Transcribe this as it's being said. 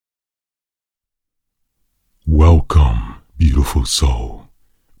Welcome, beautiful soul.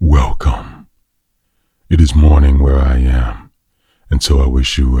 Welcome. It is morning where I am, and so I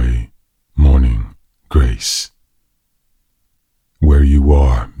wish you a morning grace. Where you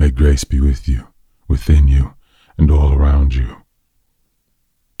are, may grace be with you, within you, and all around you.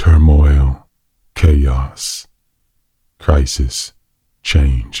 Turmoil, chaos, crisis,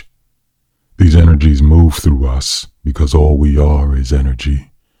 change. These energies move through us because all we are is energy.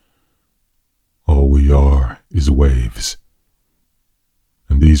 All we are is waves.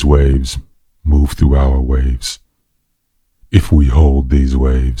 And these waves move through our waves. If we hold these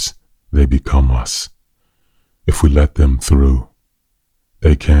waves, they become us. If we let them through,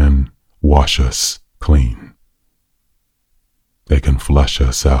 they can wash us clean. They can flush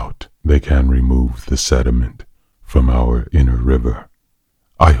us out. They can remove the sediment from our inner river.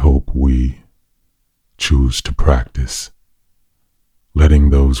 I hope we choose to practice letting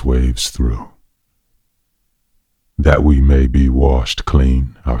those waves through, that we may be washed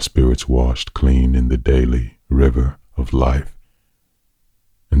clean, our spirits washed clean in the daily river of life,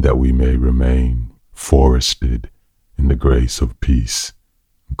 and that we may remain forested in the grace of peace,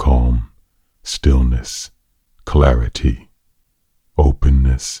 calm, stillness, clarity,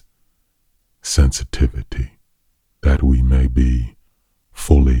 openness, sensitivity, that we may be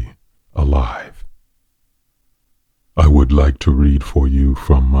fully alive. I would like to read for you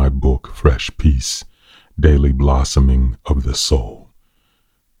from my book, Fresh Peace, Daily Blossoming of the Soul.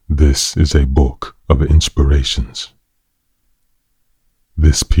 This is a book of inspirations.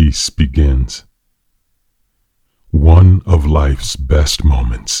 This piece begins. One of life's best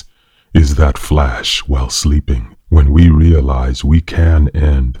moments is that flash while sleeping, when we realize we can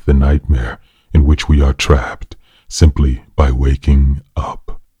end the nightmare in which we are trapped simply by waking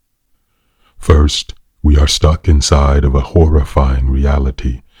up. First, we are stuck inside of a horrifying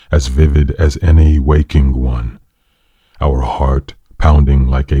reality as vivid as any waking one, our heart pounding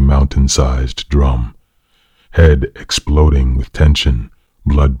like a mountain-sized drum, head exploding with tension,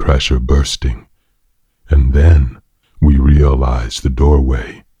 blood pressure bursting. And then we realize the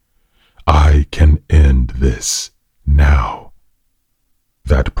doorway. I can end this now.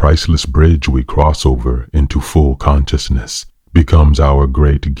 That priceless bridge we cross over into full consciousness becomes our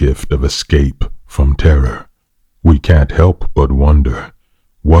great gift of escape from terror. We can't help but wonder,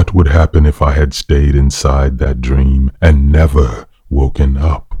 what would happen if I had stayed inside that dream and never woken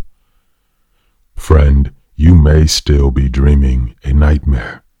up? Friend, you may still be dreaming a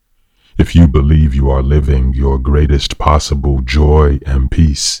nightmare. If you believe you are living your greatest possible joy and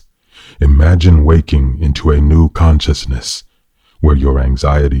peace, imagine waking into a new consciousness where your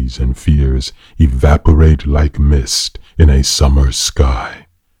anxieties and fears evaporate like mist in a summer sky,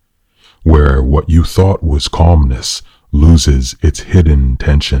 where what you thought was calmness loses its hidden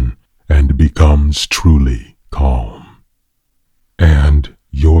tension and becomes truly calm. And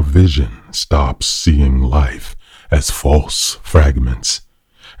your vision stops seeing life as false fragments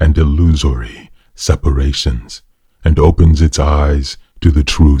and illusory separations and opens its eyes to the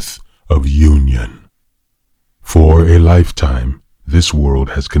truth of union. For a lifetime, this world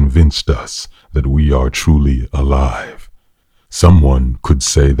has convinced us that we are truly alive. Someone could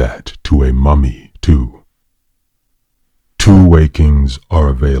say that to a mummy, too. Two wakings are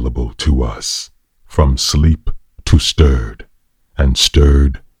available to us, from sleep to stirred, and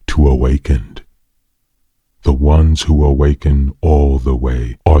stirred to awakened. The ones who awaken all the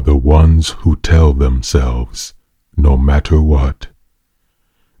way are the ones who tell themselves, no matter what,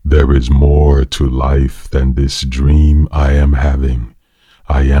 there is more to life than this dream I am having.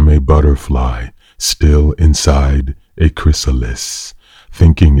 I am a butterfly, still inside a chrysalis,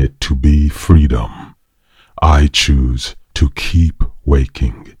 thinking it to be freedom. I choose to keep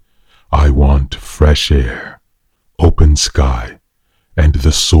waking. I want fresh air, open sky, and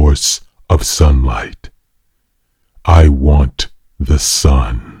the source of sunlight. I want the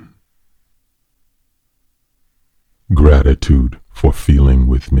sun. Gratitude for feeling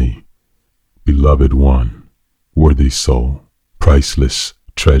with me. Beloved one, worthy soul, priceless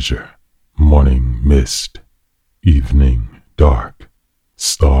treasure, morning mist, evening dark,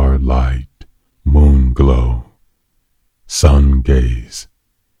 starlight, moon glow, sun gaze,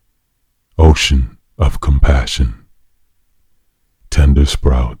 ocean of compassion, tender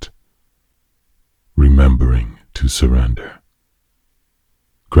sprout, remembering to surrender.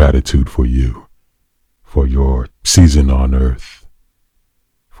 Gratitude for you, for your season on earth,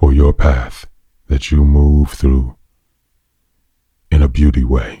 for your path that you move through in a beauty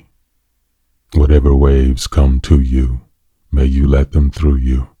way. Whatever waves come to you, may you let them through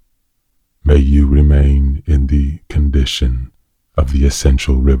you. May you remain in the condition of the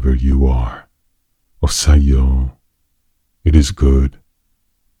essential river you are. Osayo, it is good.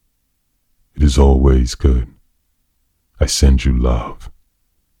 It is always good. I send you love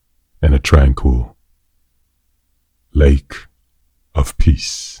and a tranquil lake of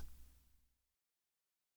peace.